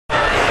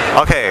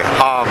Okay,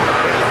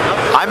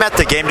 I'm at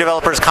the Game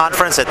Developers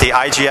Conference at the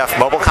IGF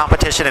Mobile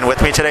Competition, and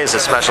with me today is a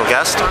special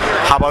guest.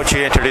 How about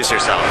you introduce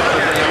yourself?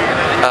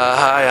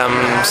 Hi,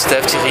 I'm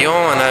Steph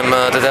Thirion, and I'm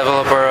the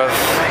developer of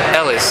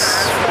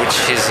Eliss,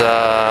 which is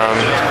a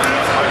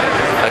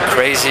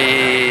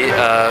crazy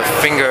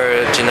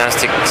finger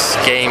gymnastics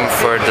game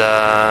for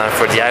the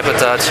iPod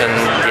Touch and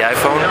the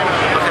iPhone.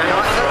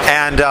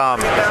 And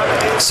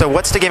so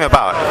what's the game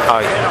about?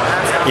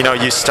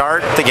 You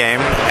start the game,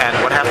 and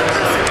what happens?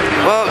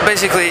 Well,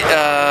 basically,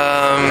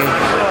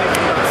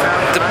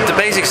 the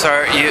basics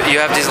are you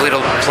have these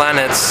little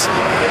planets.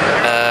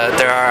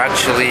 There are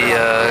actually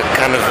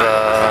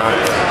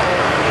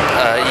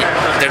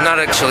they're not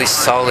actually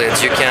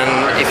solid. You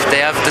can, if they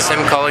have the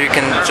same color, you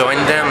can join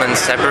them and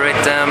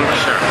separate them,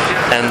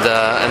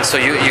 and so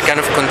you kind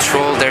of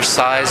control their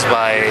size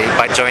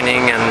by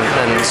joining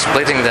and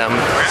splitting them.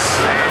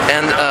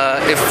 And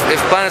if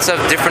planets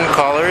have different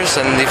colors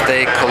and if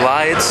they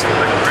collide,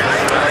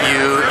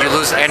 you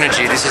lose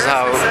energy. This is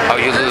how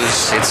you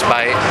lose. It's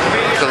by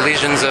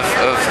collisions of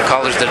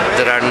colors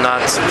that are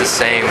not the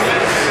same.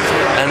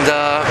 And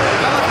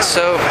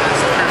so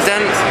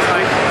then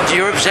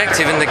your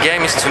objective in the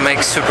game is to make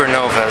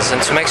supernovas,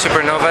 and to make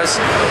supernovas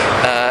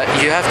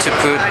you have to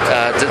put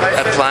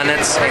a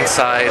planet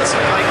inside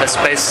a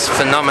space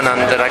phenomenon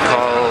that I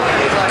call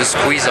the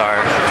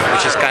squeezer,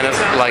 which is kind of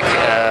like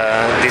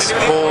this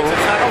hole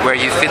where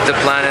you fit the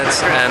planet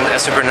and a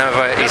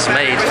supernova is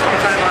made.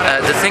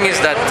 The thing is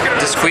that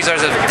the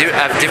squeezers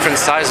have different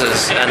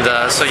sizes, and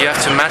so you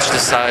have to match the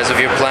size of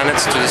your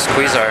planets to the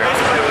squeezer.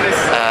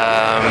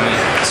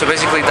 So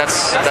basically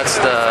that's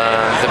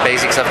the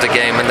basics of the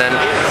game, and then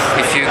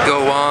if you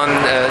go on,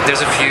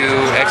 there's a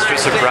few extra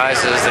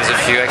surprises, there's a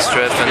few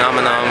extra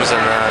phenomenons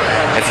and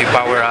a few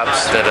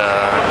power-ups that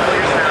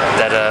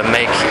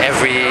make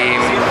every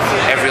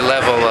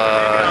level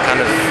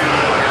kind of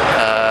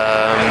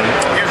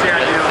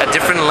a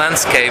different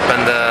landscape,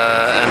 and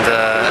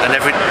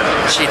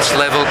each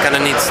level kind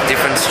of needs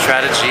different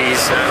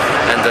strategies,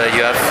 and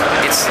you have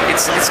it's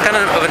kind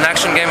of an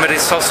action game, but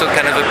it's also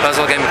kind of a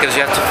puzzle game because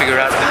you have to figure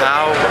out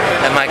how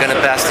am I going to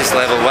pass this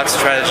level, what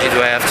strategy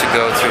do I have to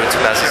go through to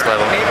pass this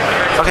level.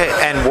 Okay,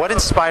 and what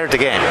inspired the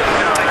game?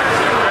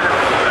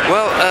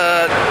 Well,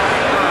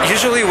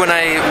 usually when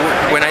I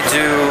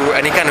do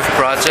any kind of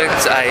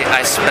project,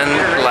 I spend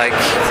like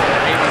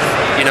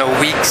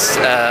weeks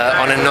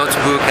on a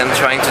notebook and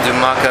trying to do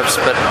mock-ups,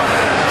 but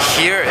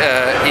here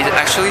it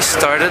actually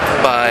started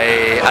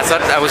by, I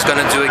thought I was going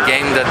to do a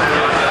game that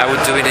I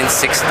would do it in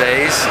 6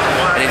 days,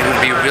 and it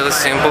would be really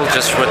simple,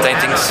 just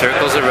rotating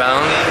circles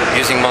around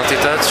using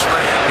multi-touch,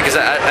 because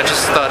I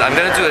just thought I'm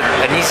going to do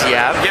an easy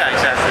app. Yeah,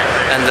 exactly.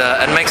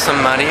 And make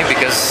some money,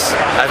 because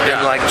I've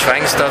been like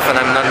trying stuff and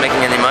I'm not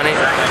making any money.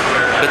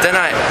 But then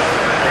I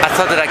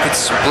thought that I could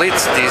split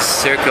these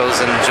circles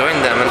and join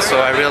them, and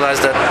so I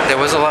realized that there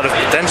was a lot of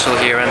potential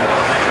here, and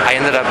I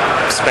ended up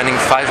spending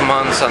 5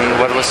 months on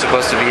what was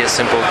supposed to be a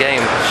simple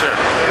game. Sure.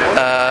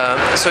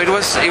 So it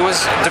was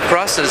the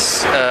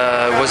process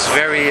was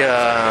very.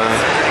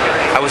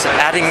 I was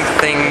adding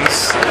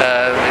things,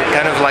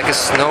 kind of like a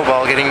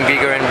snowball, getting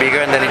bigger and bigger,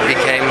 and then it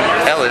became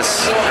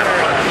Eliss.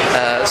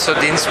 So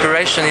the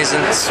inspiration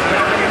isn't.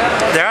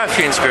 There are a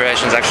few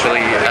inspirations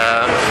actually.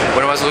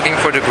 When I was looking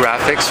for the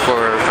graphics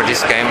for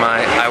this game,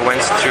 I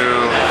went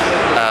through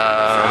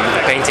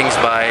paintings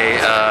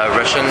by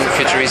Russian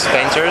futurist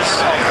painters,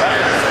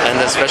 and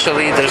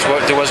especially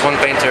there was one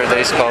painter that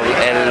is called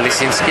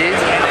Eliss.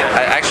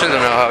 I actually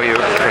don't know how you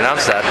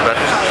pronounce that, but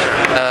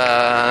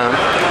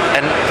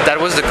and that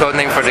was the code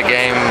name for the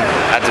game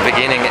at the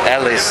beginning,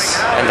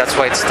 Eliss, and that's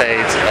why it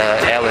stayed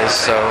Eliss.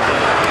 So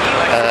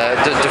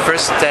the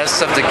first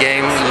tests of the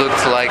game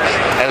looked like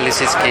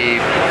Eliss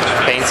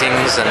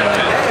paintings,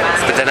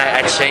 but then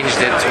I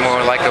changed it to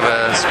more like of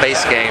a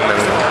space game,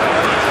 and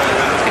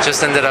it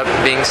just ended up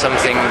being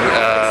something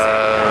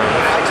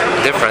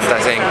different, I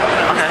think.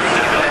 Okay.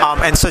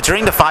 And so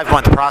during the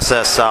 5-month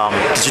process,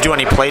 did you do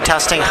any play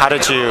testing? How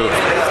did you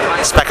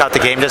spec out the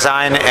game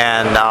design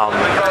and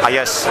I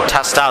guess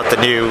test out the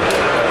new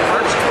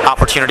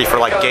opportunity for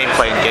like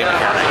gameplay and game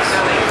mechanics?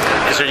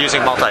 Because you're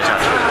using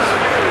multi-touch.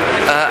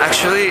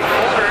 Actually,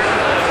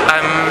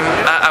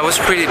 I was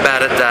pretty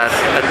bad at that,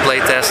 at play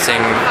testing.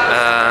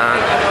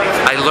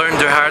 I learned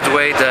the hard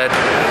way that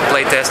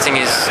playtesting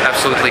is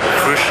absolutely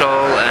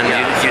crucial, and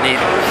you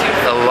need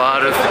a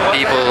lot of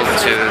people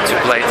to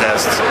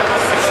playtest.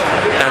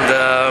 And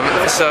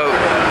so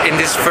in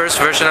this first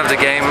version of the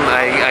game,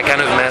 I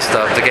kind of messed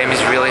up. The game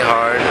is really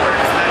hard.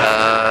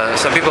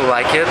 Some people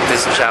like it,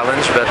 this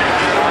challenge, but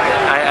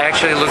I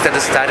actually looked at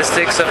the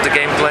statistics of the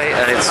gameplay,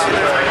 and it's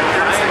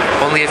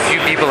only a few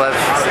people have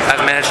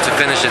managed to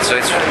finish it, so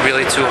it's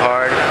really too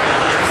hard.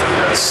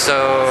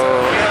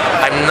 So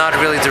I'm not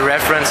really the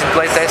reference in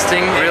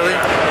playtesting, really,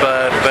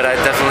 but I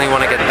definitely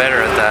want to get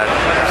better at that.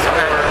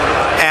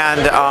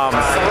 And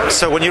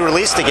So when you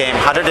released the game,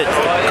 how did it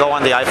go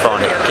on the iPhone?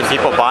 Can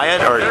people buy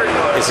it, or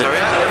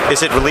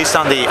is it released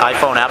on the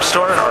iPhone App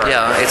Store? Or?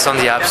 Yeah, it's on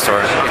the App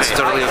Store. It's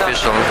totally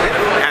official.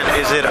 And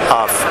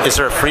is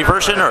there a free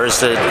version, or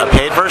is it a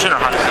paid version, or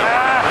how does it?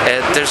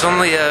 There's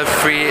only a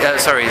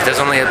there's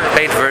only a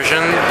paid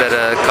version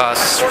that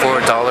costs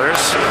 $4,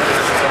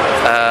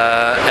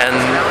 and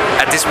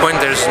at this point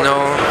there's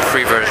no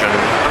free version.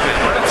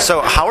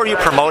 So how are you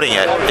promoting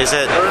it? Is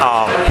it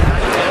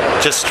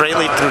just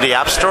straightly through the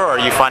App Store, or are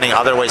you finding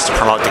other ways to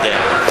promote the game?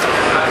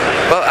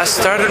 Well, I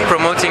started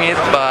promoting it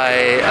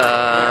by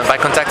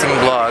contacting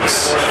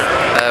blogs,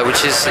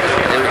 which is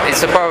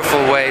it's a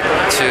powerful way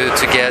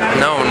to get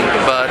known.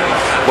 But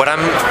what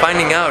I'm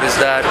finding out is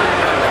that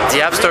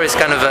the App Store is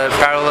kind of a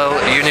parallel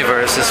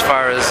universe as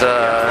far as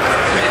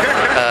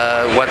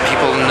what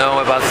people know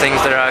about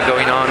things that are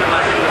going on.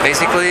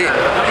 Basically,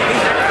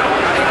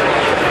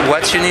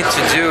 what you need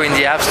to do in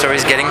the App Store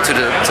is getting to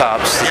the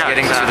tops,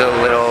 getting to the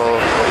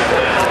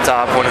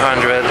top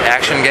 100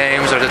 action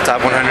games or the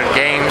top 100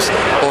 games,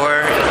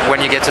 or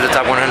when you get to the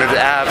top 100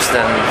 apps,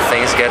 then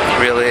things get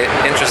really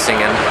interesting.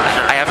 And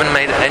I haven't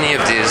made any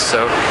of these,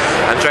 so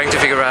I'm trying to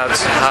figure out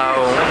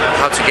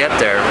how to get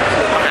there.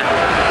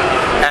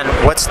 And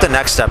what's the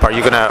next step? Are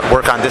you going to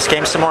work on this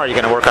game some more? Are you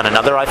going to work on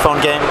another iPhone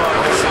game?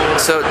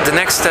 So the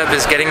next step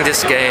is getting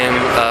this game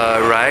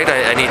right.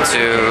 I need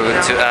to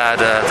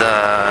add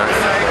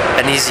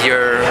an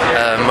easier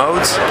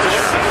mode,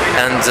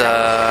 and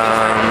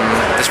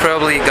there's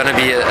probably going to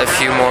be a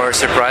few more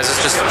surprises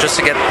just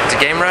to get the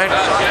game right.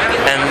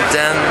 And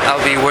then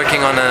I'll be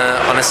working on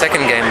a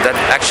second game that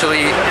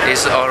actually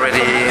is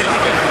already.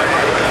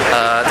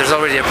 There's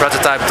already a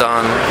prototype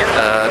done.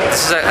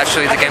 This is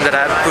actually the game that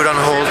I put on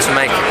hold to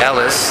make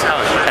Eliss,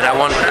 and I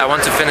want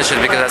to finish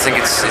it because I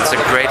think it's a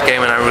great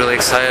game and I'm really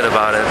excited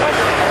about it.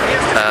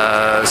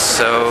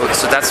 So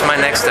that's my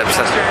next step.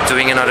 So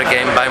doing another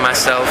game by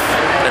myself,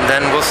 and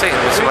then we'll see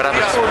what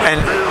happens.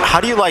 And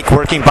how do you like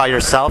working by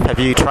yourself? Have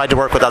you tried to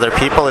work with other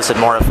people? Is it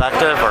more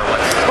effective, or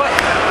what?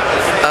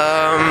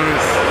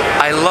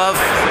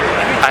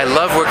 I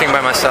love working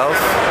by myself.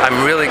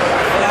 I'm really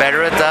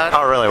better at that.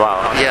 Oh, really?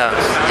 Wow. Yeah.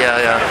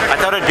 I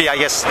thought it'd be, I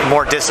guess,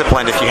 more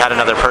disciplined if you had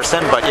another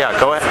person, but yeah,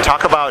 go ahead.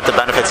 Talk about the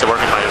benefits of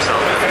working by yourself.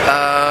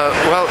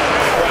 Well,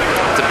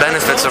 the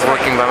benefits of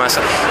working by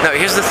myself. No,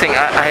 here's the thing.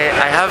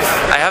 I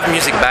have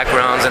music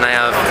backgrounds and I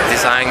have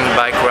design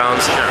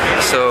backgrounds,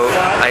 so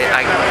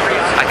I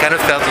kind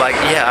of felt like,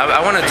 I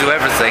want to do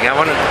everything.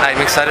 I'm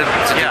excited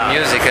to do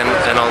music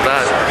and all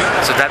that.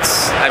 So the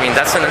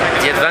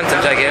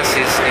advantage, I guess,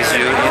 is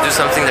you do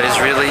something that is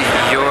really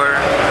your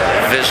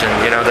vision,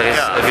 that is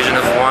a vision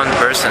of one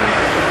person.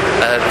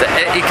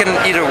 It can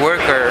either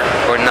work or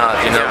not,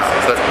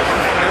 but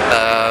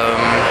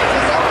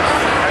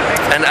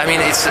and I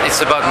mean it's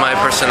about my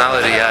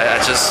personality.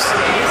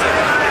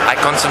 I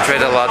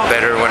concentrate a lot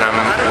better when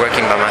I'm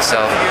working by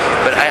myself,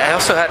 but I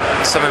also had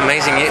some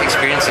amazing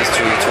experiences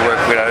to work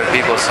with other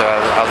people, so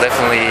I'll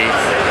definitely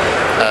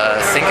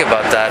think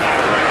about that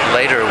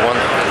later,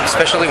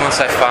 especially once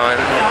I find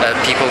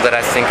people that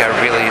I think are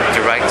really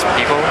the right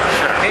people.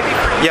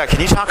 Yeah, can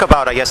you talk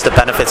about, I guess, the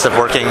benefits of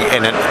working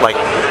in it? Like,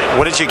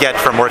 what did you get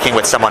from working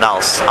with someone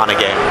else on a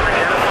game?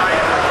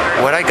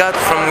 What I got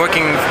from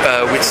working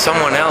with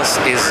someone else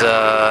is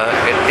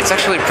it's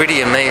actually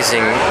pretty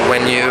amazing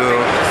when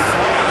you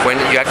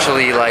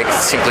actually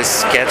simply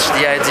sketch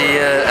the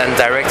idea and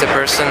direct a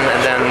person,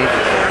 and then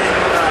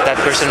that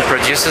person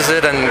produces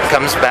it and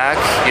comes back.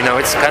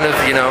 It's kind of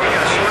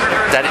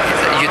that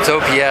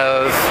utopia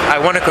of I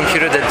want a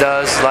computer that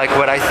does like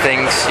what I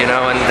think, and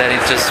then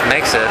it just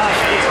makes it.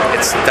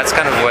 That's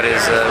kind of what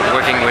is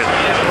working with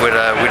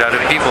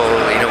other people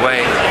in a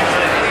way.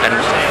 And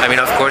I mean,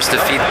 of course,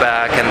 the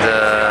feedback and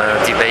the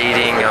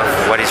debating of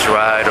what is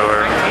right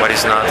or what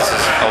is not, this is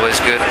always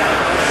good.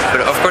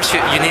 But of course, you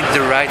need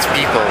the right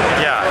people.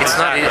 Yeah, it's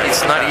not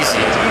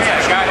easy.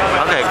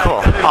 Okay,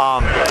 cool.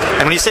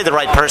 And when you say the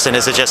right person,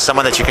 is it just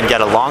someone that you can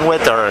get along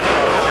with, or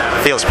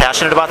feels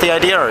passionate about the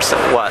idea, or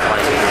what?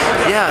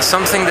 Yeah,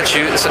 something that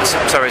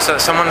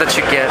someone that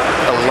you get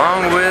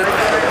along with,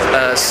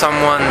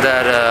 someone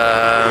that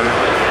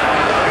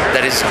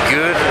is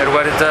good at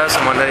what it does,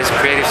 someone that is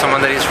creative, someone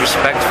that is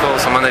respectful,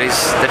 someone that you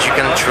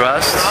can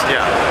trust.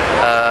 Yeah.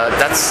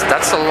 That's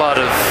a lot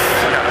of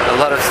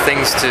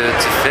things to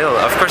fill.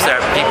 Of course, there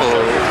are people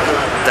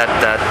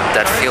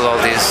that fill all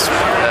these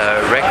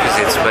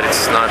requisites, but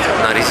it's not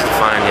easy to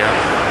find. Yeah.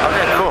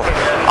 Okay, cool.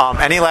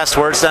 Any last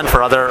words then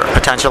for other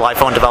potential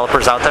iPhone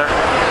developers out there?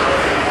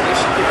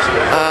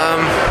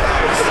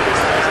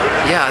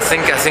 Yeah, I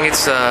think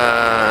it's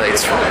I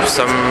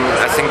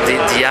think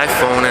the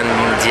iPhone and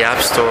the App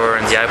Store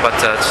and the iPod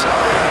Touch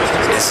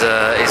is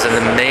an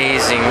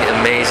amazing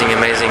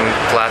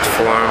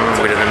platform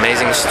with an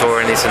amazing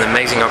store, and it's an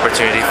amazing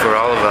opportunity for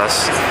all of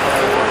us.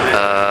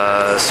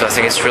 So I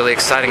think it's really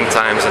exciting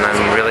times, and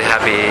I'm really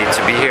happy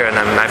to be here, and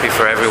I'm happy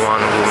for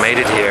everyone who made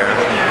it here.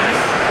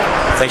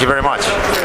 Thank you very much.